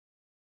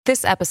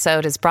This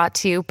episode is brought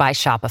to you by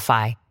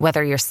Shopify.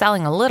 Whether you're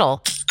selling a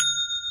little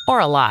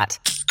or a lot,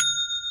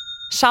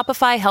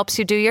 Shopify helps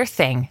you do your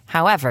thing,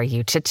 however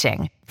you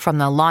cha-ching. From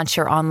the launch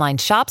your online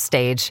shop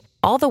stage,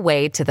 all the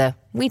way to the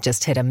we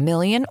just hit 1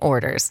 million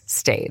orders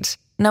stage.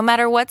 No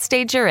matter what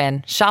stage you're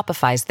in,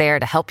 Shopify's there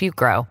to help you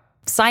grow.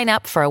 Sign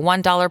up for a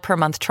 $1 per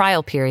month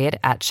trial period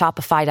at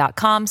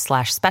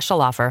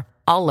shopify.com/special offer,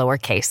 all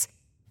lowercase.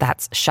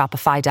 That's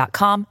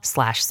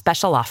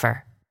shopify.com/special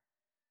offer.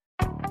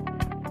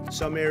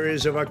 Some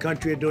areas of our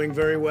country are doing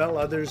very well,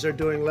 others are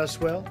doing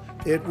less well.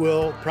 It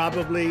will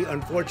probably,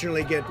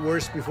 unfortunately, get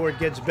worse before it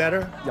gets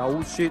better.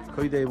 有說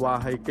佢哋話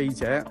係記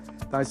者，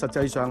但係實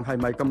際上係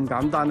咪咁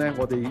簡單呢？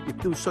我哋亦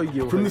都需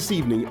要。From this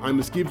evening, I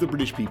must give the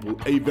British people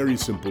a very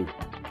simple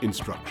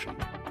instruction.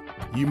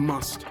 You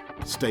must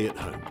stay at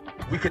home.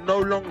 We can no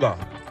longer,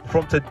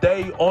 from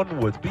today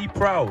onwards, be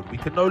proud. We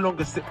can no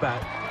longer sit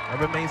back and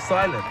remain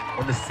silent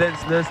on the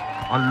senseless,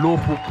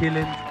 unlawful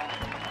killings,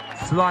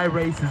 sly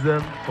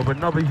racism of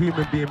another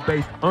human being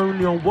based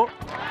only on what?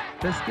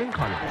 Their skin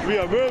colour. We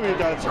are worried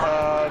that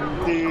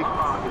the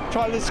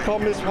Chinese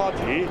Communist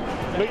Party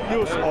make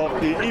use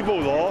of the evil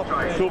law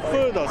to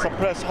further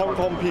suppress Hong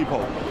Kong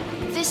people.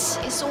 This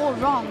is all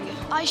wrong.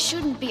 I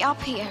shouldn't be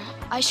up here.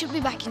 I should be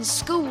back in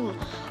school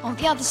on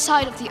the other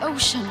side of the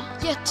ocean.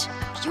 Yet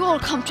you all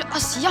come to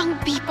us young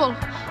people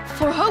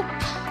for hope.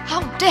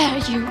 How dare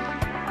you?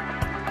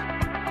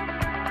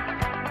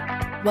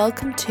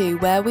 Welcome to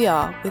Where We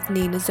Are with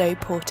Nina Zoe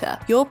Porter,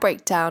 your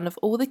breakdown of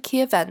all the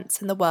key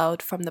events in the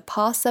world from the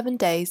past 7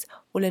 days,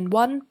 all in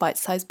one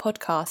bite-sized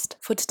podcast.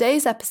 For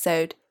today's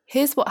episode,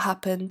 here's what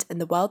happened in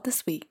the world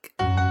this week.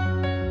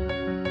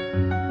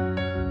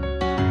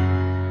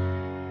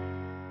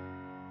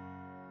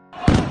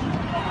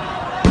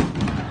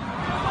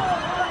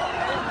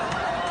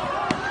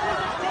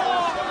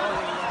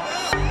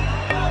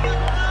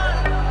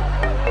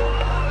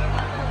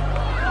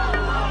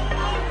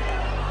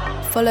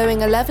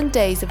 Following 11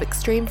 days of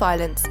extreme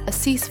violence, a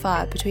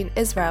ceasefire between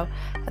Israel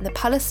and the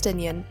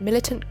Palestinian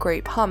militant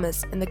group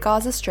Hamas in the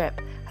Gaza Strip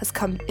has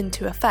come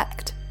into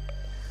effect.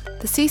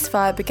 The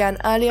ceasefire began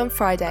early on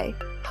Friday,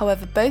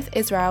 however both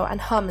Israel and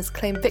Hamas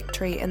claimed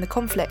victory in the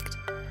conflict.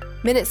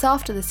 Minutes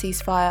after the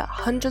ceasefire,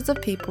 hundreds of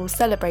people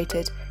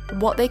celebrated in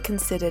what they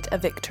considered a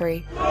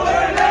victory.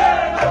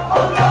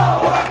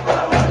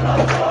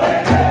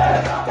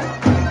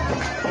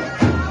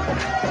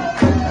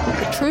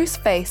 The truce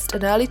faced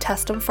an early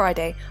test on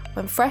Friday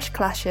when fresh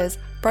clashes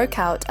broke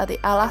out at the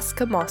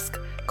Al-Aqsa Mosque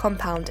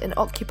compound in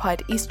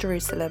occupied East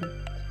Jerusalem.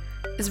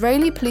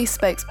 Israeli police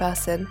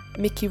spokesperson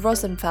Miki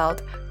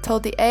Rosenfeld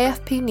told the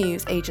AFP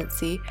news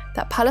agency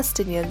that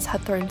Palestinians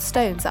had thrown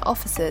stones at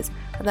officers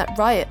and that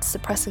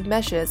riot-suppressing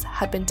measures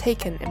had been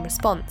taken in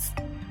response.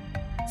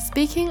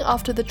 Speaking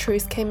after the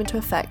truce came into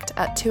effect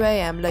at 2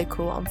 a.m.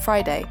 local on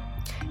Friday,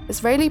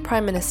 Israeli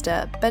Prime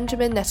Minister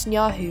Benjamin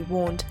Netanyahu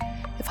warned,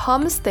 "If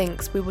Hamas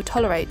thinks we will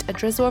tolerate a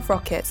drizzle of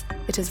rockets,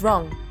 it is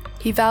wrong."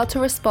 He vowed to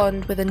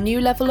respond with a new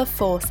level of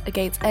force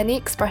against any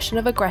expression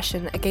of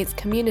aggression against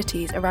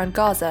communities around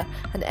Gaza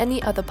and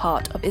any other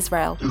part of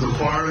Israel. To the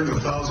firing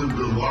of thousands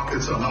of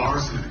rockets on our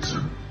cities,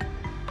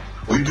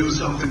 we do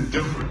something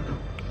different.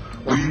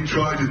 We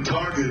try to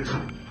target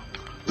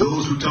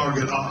those who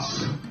target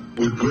us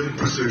with great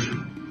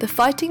precision. The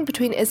fighting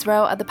between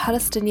Israel and the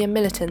Palestinian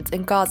militants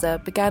in Gaza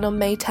began on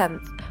May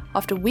 10th,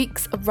 after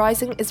weeks of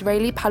rising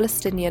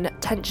Israeli-Palestinian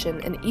tension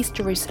in East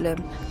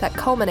Jerusalem that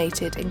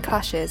culminated in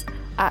clashes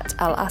at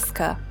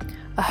Al-Aqsa,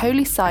 a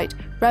holy site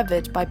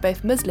revered by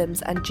both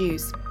Muslims and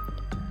Jews.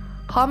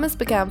 Hamas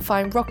began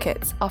firing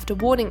rockets after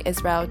warning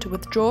Israel to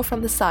withdraw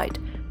from the site,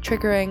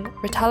 triggering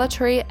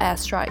retaliatory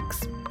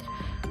airstrikes.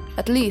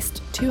 At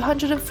least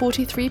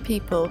 243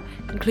 people,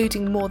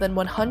 including more than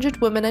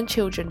 100 women and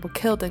children, were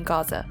killed in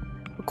Gaza,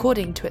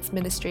 according to its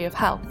Ministry of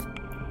Health.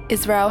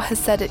 Israel has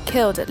said it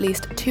killed at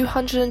least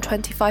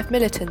 225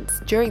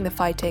 militants during the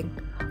fighting.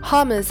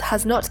 Hamas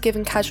has not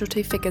given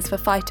casualty figures for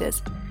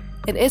fighters.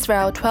 In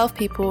Israel, 12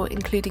 people,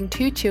 including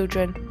 2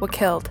 children, were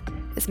killed,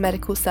 its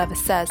medical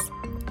service says.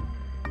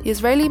 The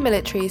Israeli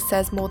military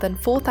says more than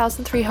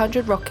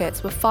 4,300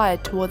 rockets were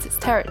fired towards its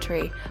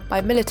territory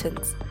by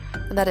militants,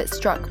 and that it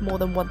struck more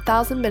than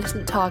 1,000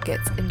 militant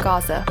targets in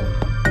Gaza.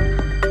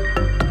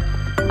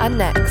 And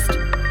next,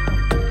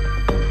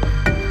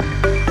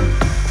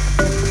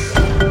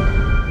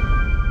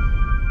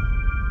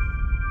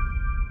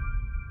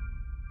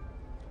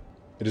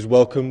 it is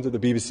welcomed that the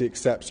BBC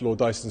accepts Lord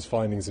Dyson's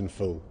findings in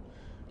full,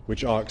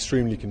 which are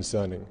extremely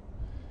concerning.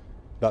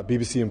 That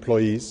BBC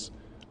employees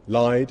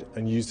lied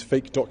and used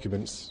fake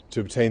documents to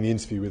obtain the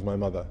interview with my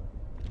mother,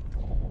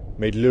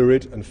 made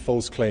lurid and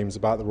false claims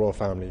about the royal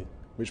family,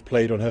 which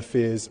played on her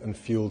fears and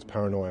fueled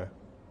paranoia,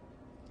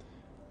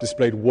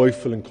 displayed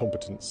woeful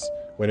incompetence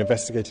when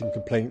investigating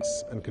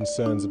complaints and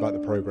concerns about the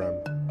programme,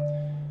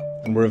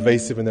 and were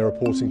evasive in their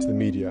reporting to the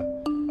media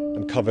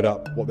and covered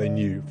up what they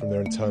knew from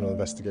their internal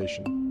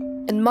investigation.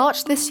 In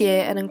March this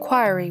year, an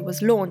inquiry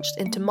was launched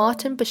into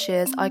Martin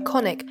Bashir's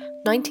iconic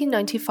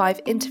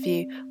 1995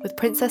 interview with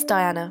Princess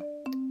Diana.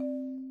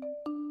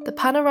 The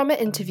Panorama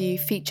interview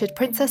featured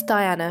Princess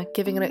Diana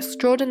giving an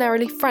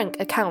extraordinarily frank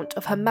account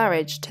of her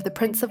marriage to the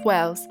Prince of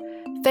Wales,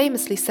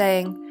 famously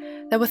saying,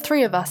 "There were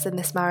 3 of us in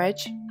this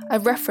marriage," a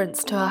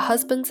reference to her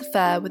husband's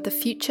affair with the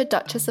future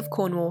Duchess of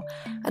Cornwall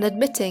and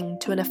admitting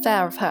to an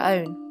affair of her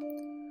own.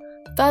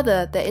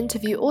 Further, the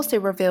interview also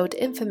revealed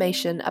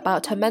information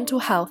about her mental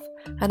health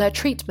and her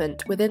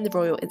treatment within the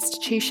royal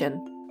institution.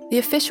 The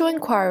official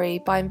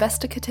inquiry by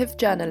investigative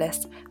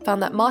journalists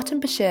found that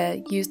Martin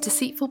Bashir used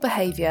deceitful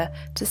behaviour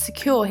to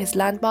secure his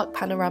landmark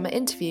Panorama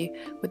interview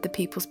with the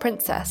People's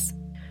Princess.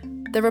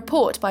 The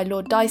report by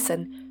Lord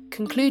Dyson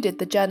concluded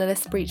the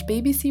journalists breached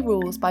BBC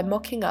rules by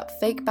mocking up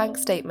fake bank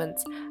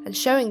statements and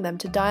showing them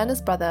to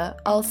Diana's brother,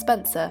 Earl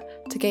Spencer,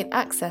 to gain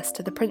access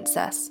to the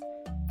princess.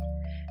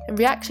 In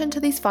reaction to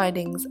these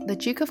findings, the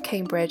Duke of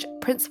Cambridge,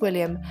 Prince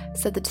William,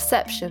 said the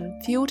deception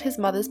fueled his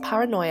mother's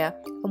paranoia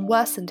and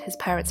worsened his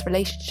parents'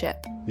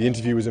 relationship. The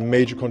interview was a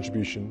major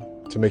contribution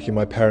to making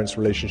my parents'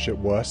 relationship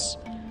worse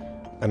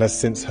and has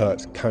since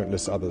hurt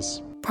countless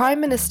others.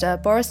 Prime Minister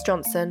Boris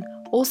Johnson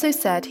also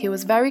said he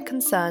was very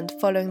concerned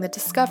following the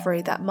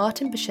discovery that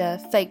Martin Bashir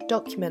faked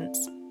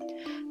documents.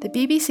 The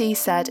BBC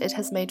said it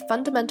has made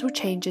fundamental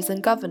changes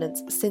in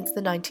governance since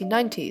the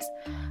 1990s.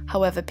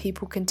 However,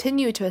 people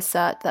continue to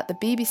assert that the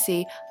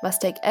BBC must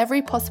take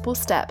every possible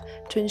step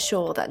to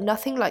ensure that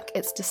nothing like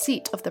its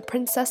deceit of the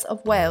Princess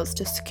of Wales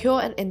to secure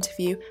an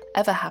interview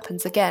ever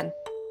happens again.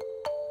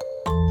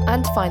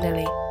 And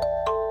finally,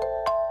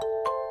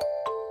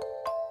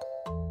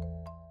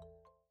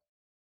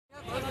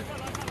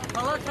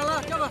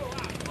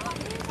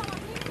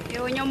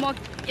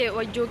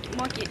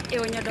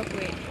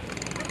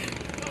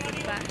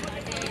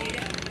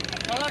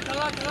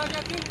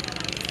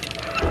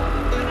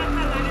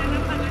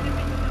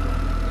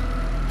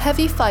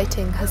 heavy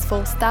fighting has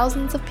forced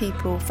thousands of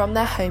people from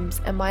their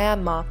homes in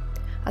Myanmar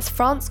as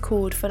France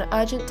called for an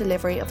urgent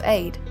delivery of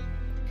aid.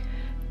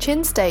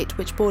 Chin State,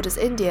 which borders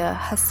India,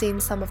 has seen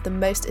some of the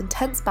most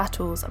intense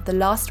battles of the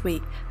last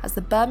week as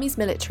the Burmese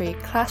military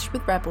clashed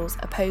with rebels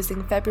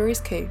opposing February's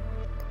coup.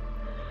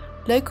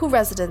 Local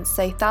residents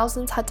say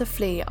thousands had to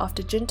flee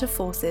after junta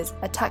forces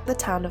attacked the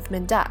town of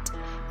Mindat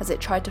as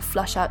it tried to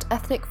flush out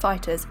ethnic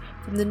fighters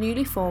from the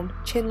newly formed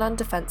Chinland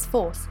Defence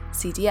Force,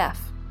 CDF.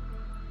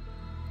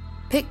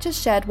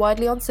 Pictures shared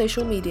widely on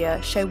social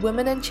media show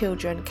women and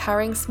children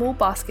carrying small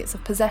baskets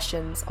of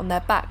possessions on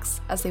their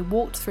backs as they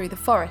walked through the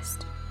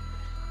forest.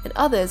 In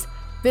others,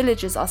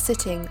 villagers are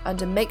sitting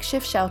under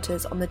makeshift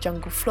shelters on the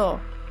jungle floor.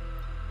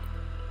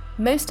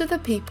 Most of the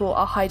people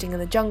are hiding in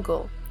the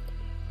jungle.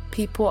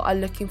 People are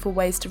looking for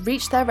ways to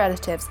reach their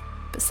relatives,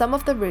 but some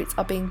of the routes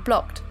are being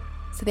blocked,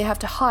 so they have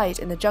to hide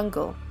in the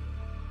jungle.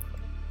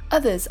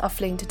 Others are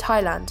fleeing to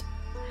Thailand.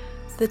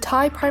 The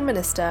Thai Prime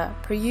Minister,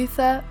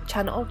 Prayutha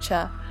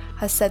Chan-o-cha,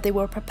 has said they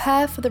will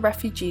prepare for the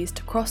refugees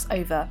to cross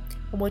over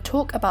and will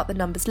talk about the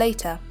numbers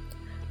later.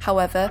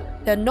 However,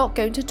 they are not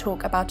going to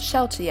talk about a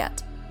shelter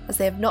yet, as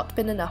there have not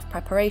been enough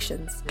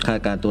preparations. คาด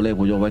การณ์ตัวเลข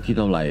ผู้อพยพไว้ที่เ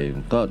ท่าไหร่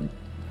ก็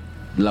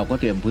เราก็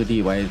เตรียมพื้นที่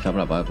ไว้สำห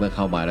รับว่าเมื่อเ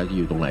ข้ามาแล้วจะอ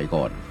ยู่ตรงไหน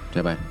ก่อนใ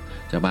ช่ไหม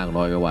จะมาก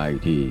น้อยก็ว่าอี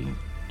กที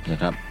นะ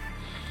ครับ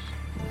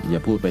อย่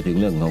าพูดไปถึง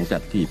เรื่องของจั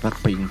ดที่พัก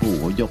พิงผู้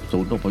อพยพศู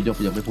นย์อพยพ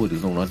ยังไม่พูดถึ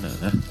งตรงนั้น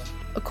นะ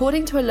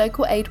According to a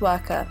local aid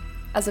worker,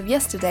 as of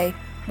yesterday,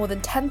 more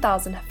than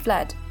 10,000 have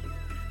fled.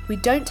 We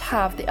don't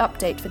have the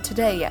update for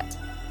today yet.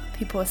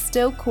 People are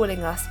still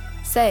calling us,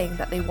 saying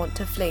that they want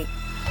to flee.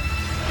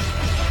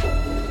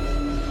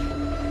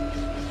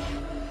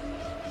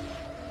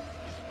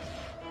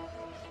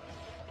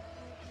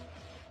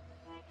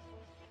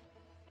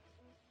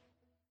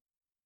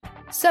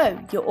 So,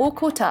 you're all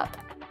caught up.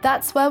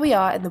 That's where we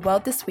are in the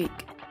world this week.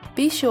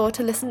 Be sure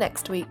to listen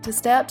next week to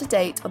stay up to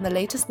date on the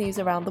latest news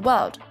around the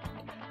world.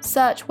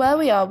 Search Where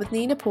We Are with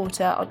Nina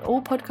Porter on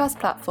all podcast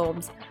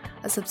platforms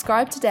and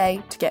subscribe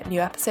today to get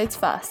new episodes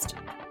first.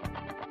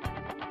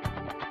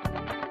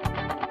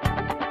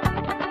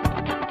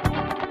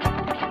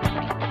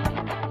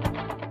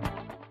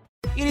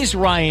 It is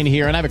Ryan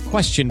here, and I have a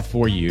question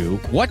for you.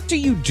 What do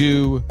you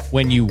do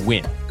when you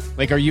win?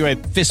 Like, are you a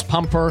fist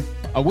pumper,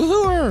 a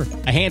woohooer,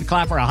 a hand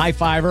clapper, a high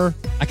fiver?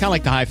 I kind of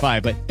like the high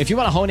five, but if you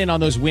want to hone in on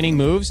those winning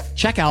moves,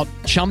 check out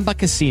Chumba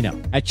Casino.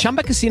 At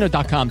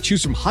ChumbaCasino.com,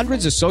 choose from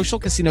hundreds of social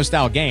casino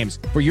style games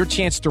for your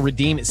chance to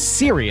redeem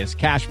serious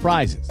cash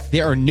prizes.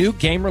 There are new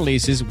game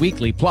releases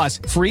weekly, plus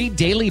free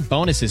daily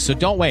bonuses. So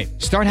don't wait.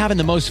 Start having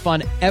the most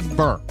fun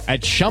ever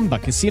at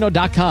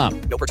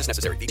ChumbaCasino.com. No purchase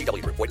necessary.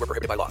 VGW Group. Void where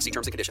prohibited by law. See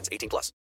terms and conditions. 18+.